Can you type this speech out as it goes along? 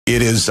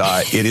It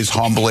is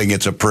humbling.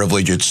 It's a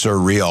privilege. It's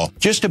surreal.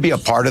 Just to be a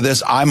part of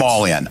this, I'm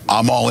all in.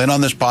 I'm all in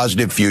on this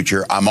positive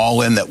future. I'm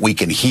all in that we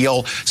can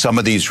heal some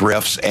of these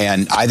rifts,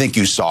 and I think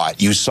you saw it.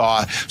 You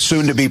saw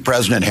soon-to-be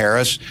President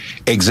Harris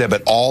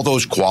exhibit all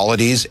those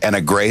qualities and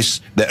a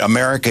grace that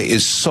America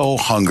is so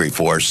hungry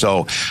for.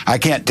 So I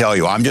can't tell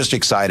you. I'm just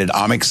excited.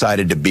 I'm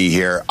excited to be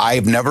here.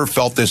 I've never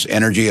felt this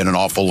energy in an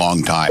awful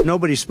long time.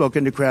 Nobody's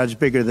spoken to crowds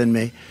bigger than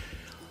me.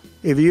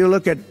 If you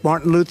look at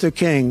Martin Luther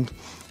King,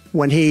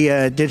 when he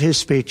did his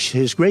speech,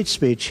 his great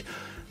speech,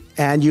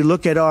 and you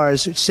look at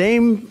ours,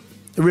 same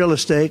real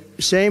estate,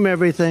 same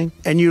everything,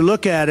 and you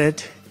look at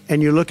it,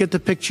 and you look at the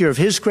picture of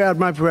his crowd,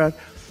 my crowd,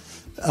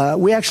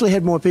 we actually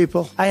had more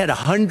people. I had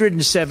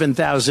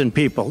 107,000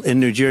 people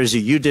in New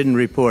Jersey. You didn't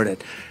report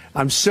it.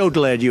 I'm so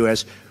glad you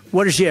asked.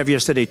 What did you have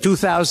yesterday,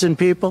 2,000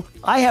 people?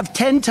 I have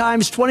 10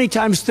 times, 20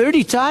 times,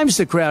 30 times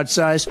the crowd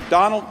size.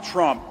 Donald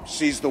Trump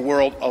sees the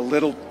world a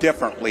little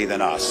differently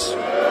than us.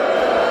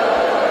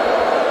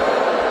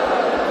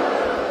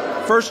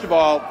 First of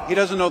all, he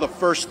doesn't know the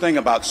first thing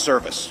about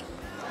service.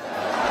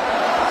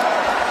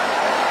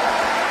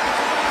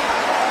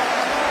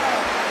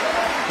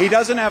 He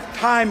doesn't have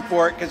time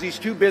for it because he's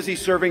too busy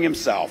serving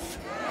himself.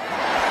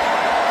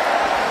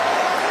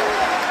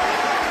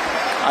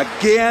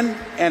 Again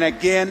and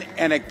again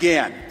and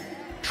again,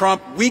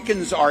 Trump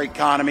weakens our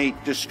economy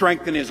to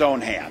strengthen his own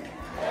hand.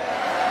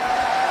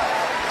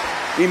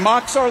 He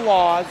mocks our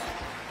laws.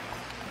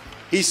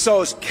 He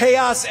sows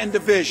chaos and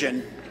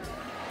division.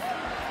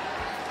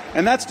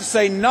 And that's to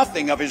say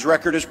nothing of his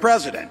record as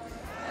president.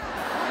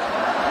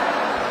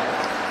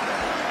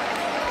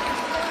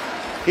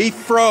 He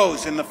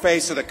froze in the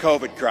face of the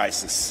COVID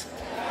crisis.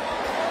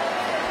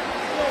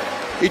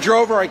 He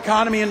drove our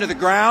economy into the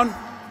ground.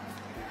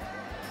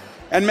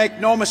 And make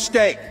no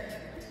mistake,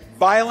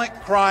 violent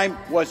crime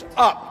was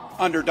up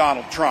under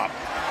Donald Trump.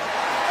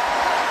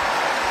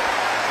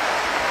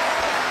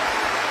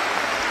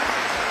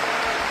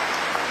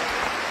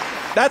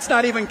 That's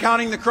not even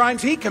counting the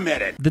crimes he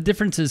committed. The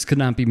differences could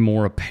not be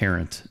more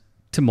apparent.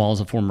 Tim Walz,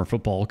 a former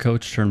football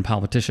coach turned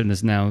politician,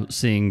 is now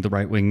seeing the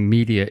right-wing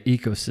media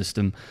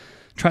ecosystem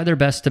try their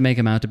best to make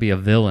him out to be a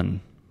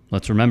villain.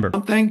 Let's remember.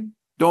 One thing,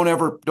 don't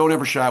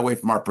ever shy away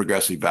from our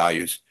progressive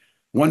values.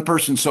 One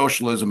person's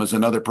socialism is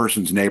another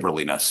person's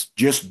neighborliness.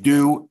 Just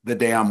do the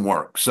damn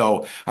work.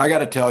 So I got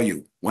to tell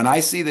you, when I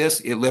see this,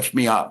 it lifts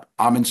me up.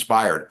 I'm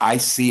inspired. I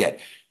see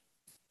it.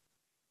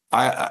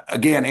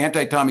 Again,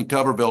 anti-Tommy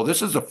Tuberville,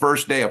 this is the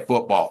first day of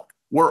football.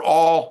 We're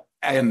all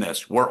in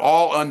this. We're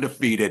all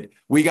undefeated.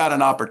 We got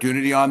an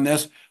opportunity on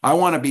this. I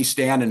want to be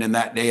standing in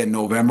that day in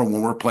November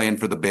when we're playing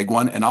for the big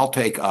one, and I'll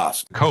take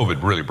us.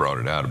 COVID really brought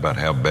it out about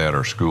how bad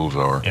our schools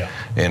are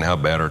and how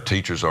bad our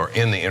teachers are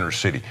in the inner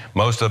city.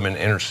 Most of them in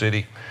the inner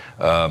city,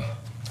 I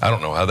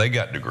don't know how they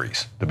got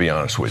degrees, to be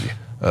honest with you.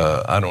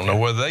 I don't know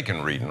whether they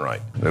can read and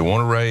write. They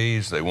want a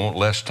raise. They want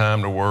less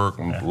time to work,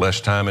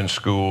 less time in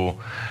school.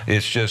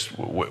 It's just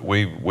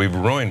we've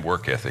ruined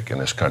work ethic in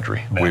this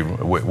country.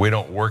 We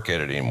don't work at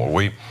it anymore.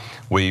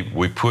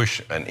 We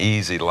push an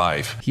easy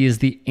life. He is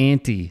the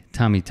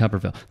anti-Tommy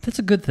Tuberville. That's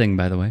a good thing,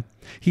 by the way.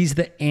 He's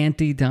the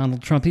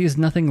anti-Donald Trump. He is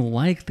nothing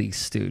like these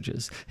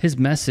stooges. His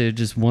message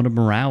is one of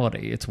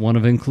morality. It's one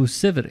of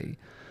inclusivity.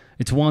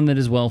 It's one that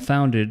is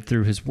well-founded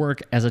through his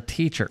work as a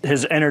teacher.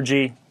 His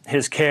energy,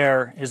 his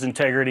care, his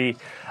integrity,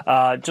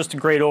 just a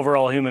great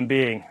overall human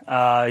being.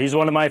 He's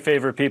one of my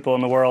favorite people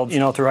in the world. You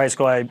know, through high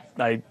school,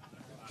 I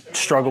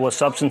struggled with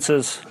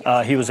substances.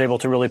 He was able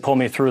to really pull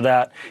me through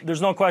that.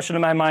 There's no question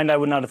in my mind I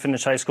would not have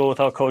finished high school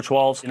without Coach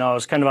Walz. You know, I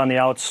was kind of on the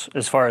outs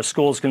as far as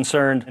school is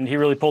concerned, and he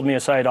really pulled me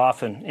aside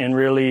often and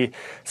really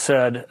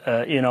said,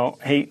 you know,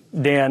 hey,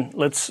 Dan,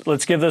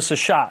 let's give this a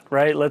shot,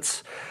 right?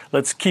 Let's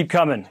keep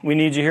coming. We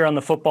need you here on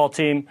the football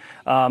team.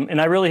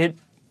 And I really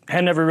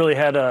had never really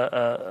had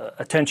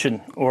attention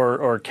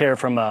or care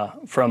from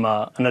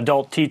an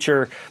adult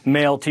teacher,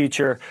 male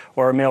teacher,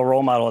 or a male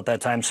role model at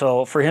that time.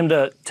 So for him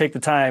to take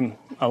the time,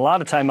 a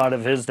lot of time out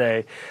of his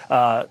day,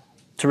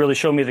 to really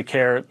show me the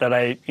care that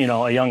a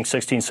young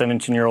 16,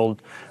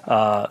 17-year-old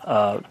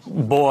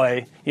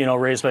boy,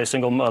 raised by a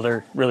single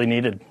mother, really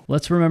needed.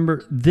 Let's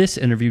remember this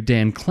interview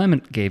Dan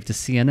Clement gave to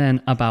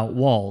CNN about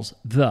Walz.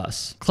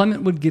 Thus,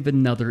 Clement would give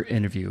another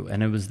interview,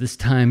 and it was this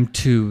time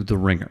to The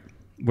Ringer,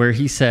 where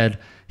he said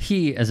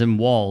he, as in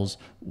Walz,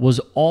 was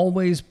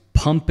always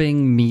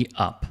pumping me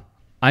up.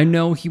 I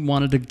know he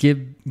wanted to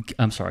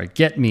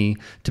get me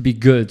to be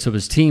good so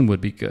his team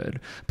would be good,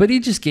 but he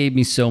just gave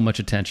me so much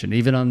attention,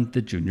 even on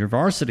the junior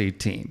varsity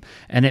team,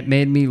 and it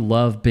made me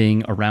love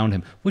being around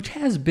him, which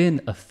has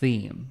been a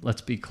theme,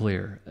 let's be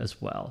clear, as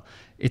well.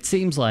 It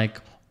seems like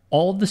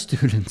all the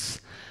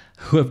students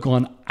who have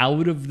gone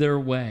out of their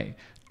way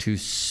to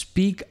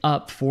speak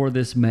up for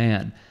this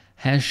man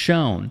has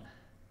shown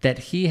that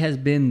he has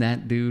been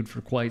that dude for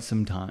quite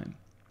some time.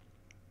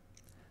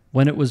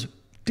 When it was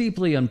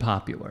deeply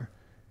unpopular,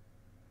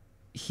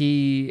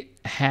 he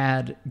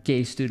had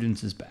gay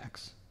students as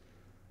backs.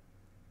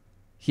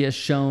 He has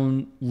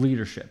shown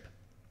leadership.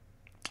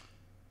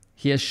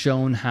 He has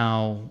shown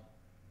how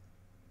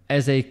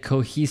as a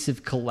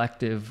cohesive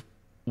collective,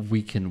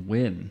 we can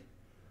win.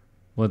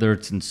 Whether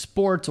it's in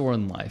sports or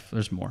in life,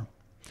 there's more.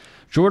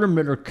 Jordan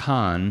Ritter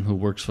Kahn, who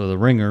works for The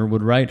Ringer,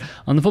 would write,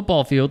 on the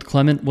football field,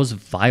 Clement was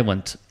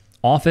violent.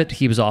 Off it,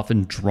 he was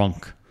often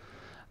drunk.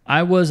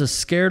 I was a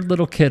scared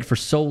little kid for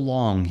so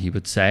long, he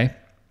would say.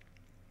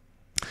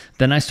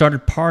 Then I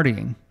started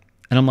partying.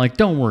 And I'm like,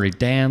 don't worry,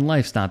 Dan,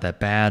 life's not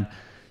that bad.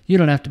 You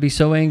don't have to be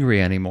so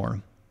angry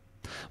anymore.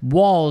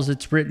 Walz,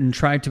 it's written,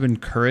 tried to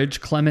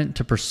encourage Clement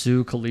to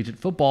pursue collegiate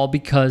football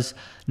because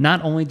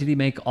not only did he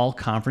make all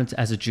conference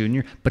as a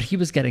junior, but he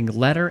was getting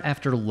letter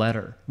after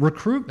letter,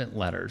 recruitment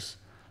letters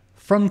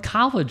from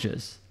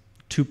colleges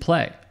to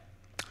play.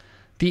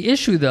 The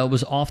issue, though,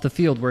 was off the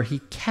field where he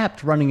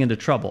kept running into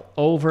trouble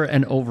over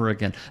and over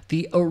again.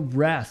 The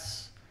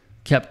arrests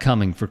kept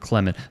coming for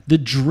Clement. The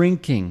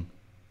drinking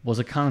was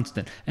a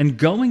constant. And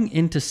going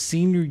into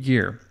senior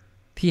year,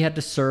 he had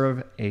to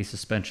serve a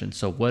suspension.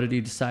 So what did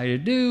he decide to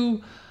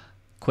do?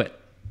 Quit.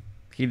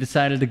 He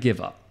decided to give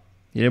up.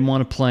 He didn't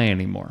want to play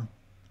anymore.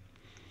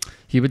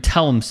 He would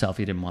tell himself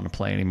he didn't want to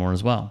play anymore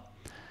as well.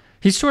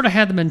 He sort of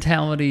had the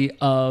mentality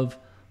of,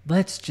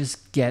 let's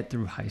just get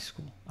through high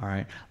school. All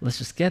right, let's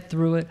just get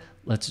through it.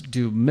 Let's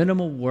do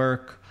minimal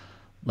work.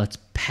 Let's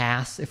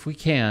pass if we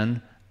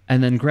can,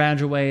 and then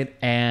graduate,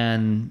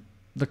 and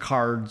the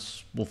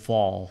cards will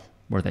fall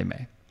where they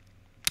may.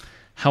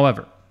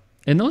 However,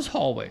 in those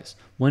hallways,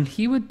 when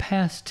he would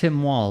pass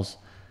Tim Walz,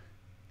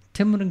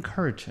 Tim would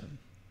encourage him.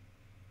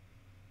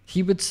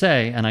 He would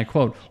say, and I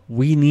quote,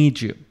 "We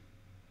need you."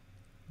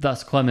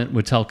 Thus, Clement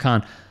would tell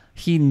Kahn,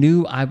 he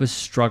knew I was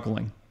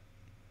struggling.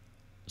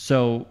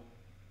 So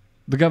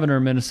the governor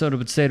of Minnesota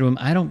would say to him,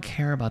 I don't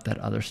care about that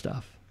other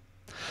stuff.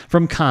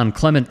 From Kahn,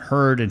 Clement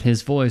heard in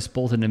his voice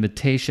both an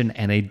invitation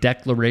and a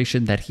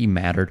declaration that he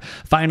mattered.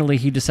 Finally,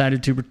 he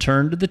decided to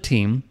return to the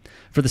team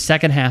for the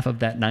second half of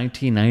that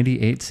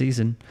 1998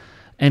 season,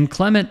 and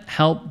Clement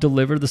helped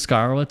deliver the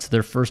Scarlets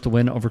their first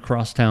win over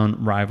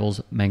crosstown rivals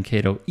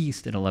Mankato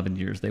East in 11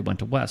 years. They went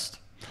to West.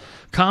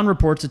 Kahn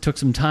reports it took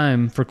some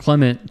time for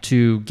Clement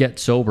to get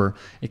sober.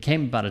 It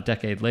came about a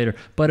decade later,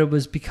 but it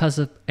was because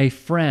of a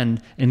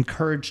friend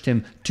encouraged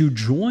him to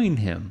join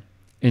him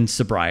in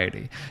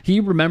sobriety. He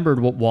remembered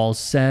what Walz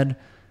said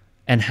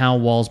and how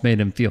Walz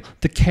made him feel.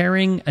 The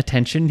caring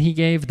attention he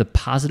gave, the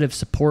positive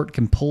support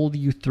can pull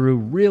you through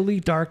really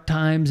dark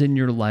times in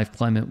your life,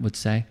 Clement would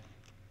say.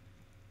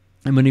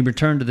 And when he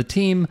returned to the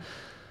team,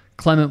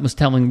 Clement was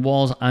telling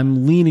Walz,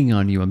 I'm leaning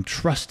on you. I'm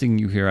trusting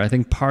you here. I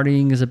think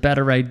partying is a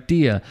better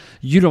idea.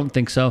 You don't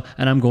think so,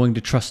 and I'm going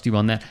to trust you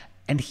on that.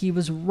 And he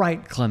was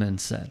right,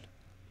 Clement said.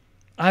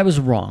 I was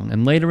wrong.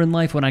 And later in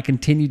life, when I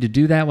continued to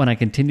do that, when I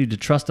continued to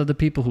trust other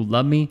people who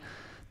love me,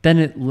 then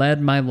it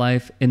led my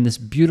life in this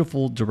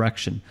beautiful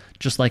direction,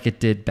 just like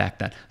it did back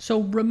then.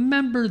 So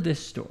remember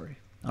this story,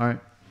 all right?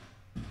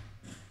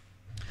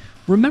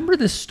 Remember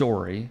this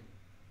story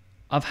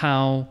of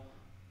how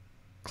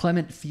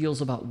Clement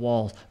feels about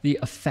Walz, the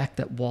effect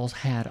that Walz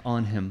had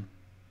on him,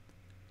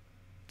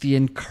 the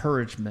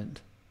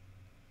encouragement,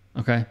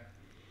 okay?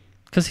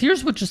 Because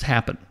here's what just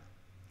happened.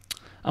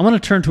 I want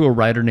to turn to a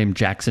writer named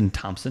Jackson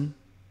Thompson,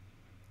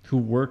 who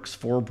works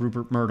for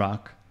Rupert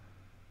Murdoch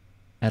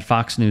at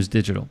Fox News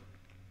Digital.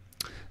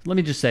 Let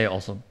me just say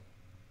also,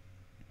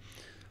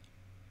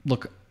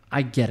 look,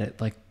 I get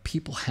it. Like,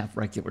 people have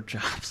regular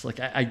jobs. Like,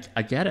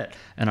 I get it.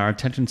 And our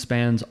attention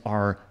spans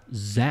are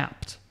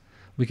zapped.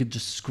 We could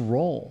just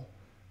scroll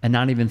and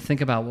not even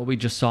think about what we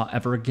just saw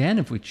ever again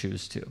if we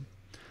choose to.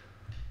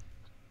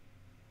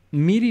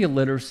 Media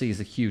literacy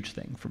is a huge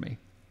thing for me.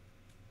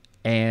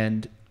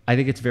 And I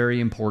think it's very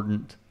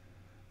important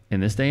in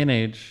this day and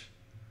age,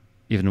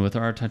 even with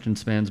our attention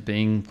spans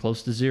being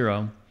close to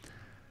zero,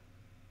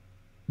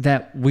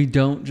 that we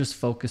don't just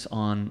focus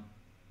on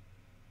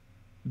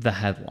the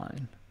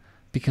headline,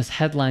 because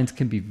headlines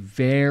can be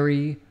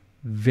very,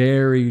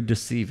 very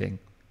deceiving.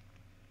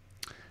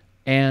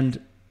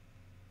 And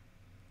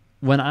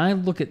when I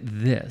look at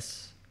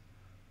this,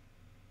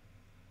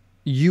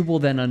 you will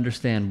then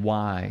understand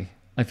why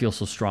I feel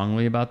so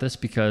strongly about this,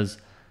 because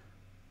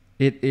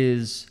it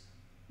is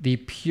the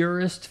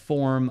purest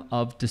form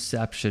of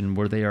deception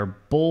where they are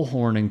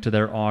bullhorning to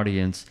their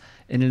audience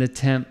in an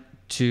attempt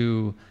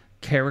to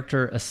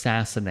character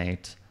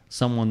assassinate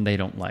someone they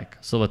don't like.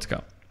 So let's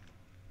go.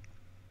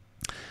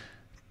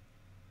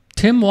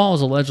 Tim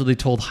Walz allegedly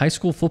told high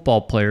school football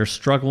players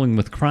struggling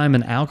with crime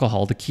and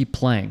alcohol to keep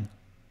playing.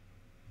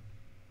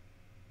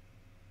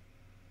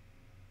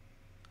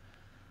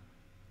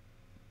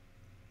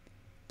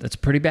 That's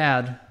pretty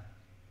bad,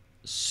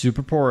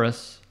 super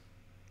porous,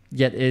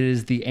 yet it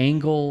is the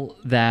angle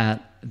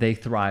that they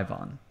thrive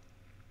on.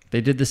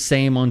 They did the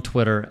same on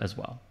Twitter as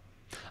well.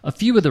 A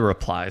few of the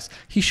replies,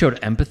 he showed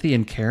empathy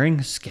and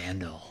caring,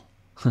 scandal.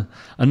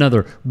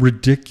 Another,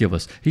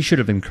 ridiculous. He should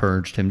have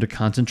encouraged him to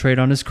concentrate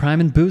on his crime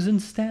and booze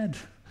instead.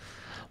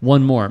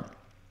 One more.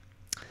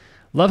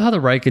 Love how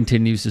the right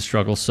continues to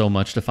struggle so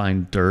much to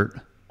find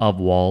dirt of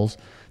Walz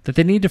that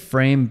they need to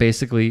frame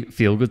basically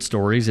feel-good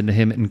stories into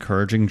him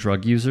encouraging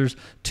drug users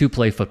to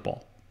play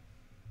football.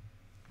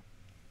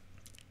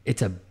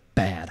 It's a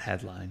bad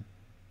headline.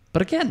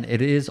 But again,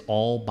 it is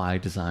all by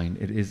design.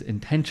 It is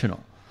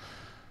intentional.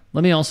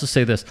 Let me also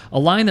say this. A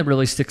line that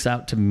really sticks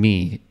out to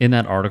me in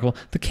that article: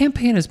 the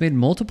campaign has made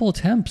multiple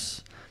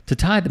attempts to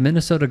tie the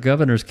Minnesota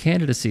governor's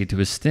candidacy to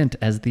his stint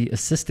as the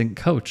assistant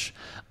coach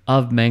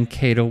of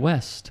Mankato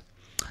West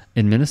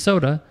in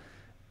Minnesota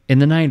in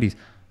the 90s.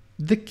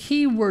 The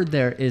key word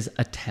there is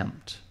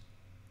attempt.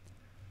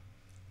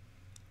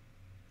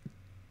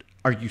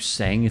 Are you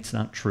saying it's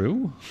not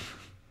true?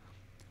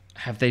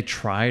 Have they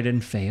tried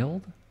and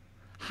failed?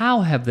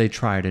 How have they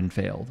tried and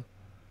failed?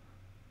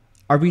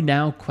 Are we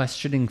now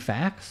questioning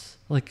facts?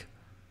 Like,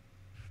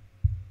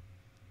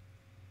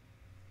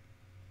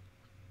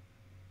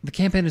 the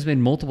campaign has made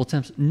multiple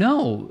attempts.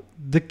 No,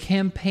 the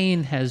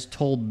campaign has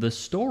told the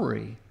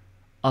story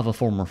of a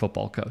former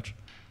football coach.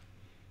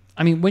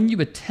 I mean, when you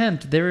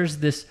attempt, there is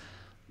this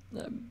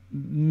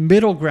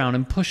middle ground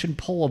and push and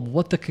pull of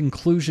what the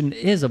conclusion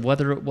is of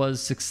whether it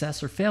was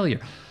success or failure.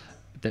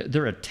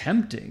 They're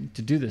attempting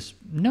to do this.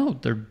 No,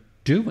 they're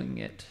doing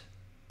it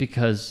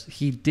because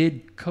he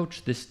did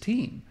coach this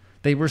team.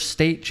 They were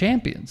state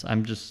champions.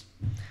 Guys,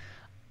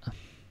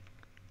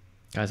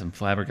 I'm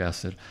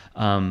flabbergasted.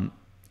 I'm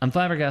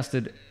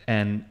flabbergasted,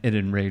 and it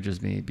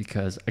enrages me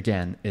because,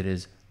 again, it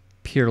is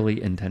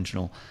purely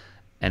intentional.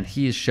 And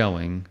he is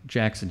showing,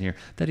 Jackson here,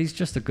 that he's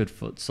just a good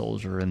foot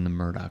soldier in the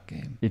Murdoch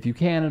game. If you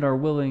can and are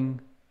willing,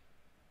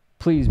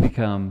 please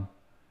become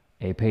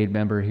a paid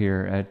member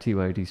here at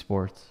TYT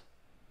Sports.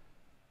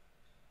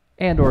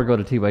 And or go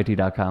to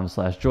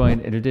tyt.com/join.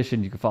 In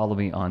addition, you can follow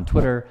me on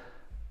Twitter,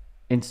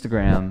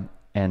 Instagram,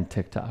 and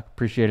TikTok.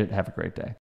 Appreciate it. Have a great day.